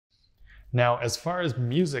Now, as far as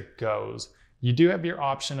music goes, you do have your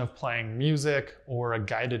option of playing music or a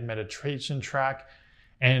guided meditation track.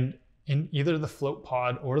 And in either the float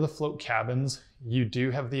pod or the float cabins, you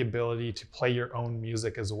do have the ability to play your own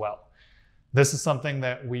music as well. This is something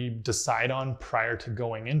that we decide on prior to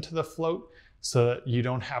going into the float so that you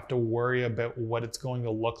don't have to worry about what it's going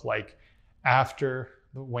to look like after,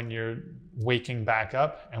 when you're waking back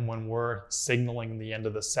up and when we're signaling the end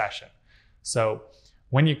of the session. So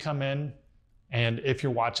when you come in, and if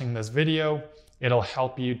you're watching this video, it'll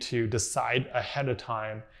help you to decide ahead of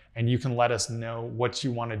time, and you can let us know what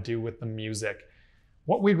you want to do with the music.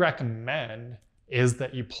 What we recommend is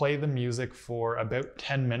that you play the music for about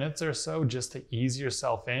 10 minutes or so just to ease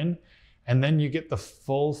yourself in, and then you get the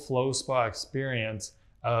full flow spa experience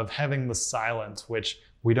of having the silence, which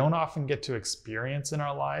we don't often get to experience in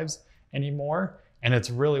our lives anymore. And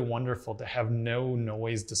it's really wonderful to have no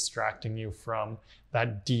noise distracting you from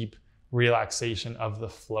that deep relaxation of the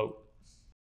float.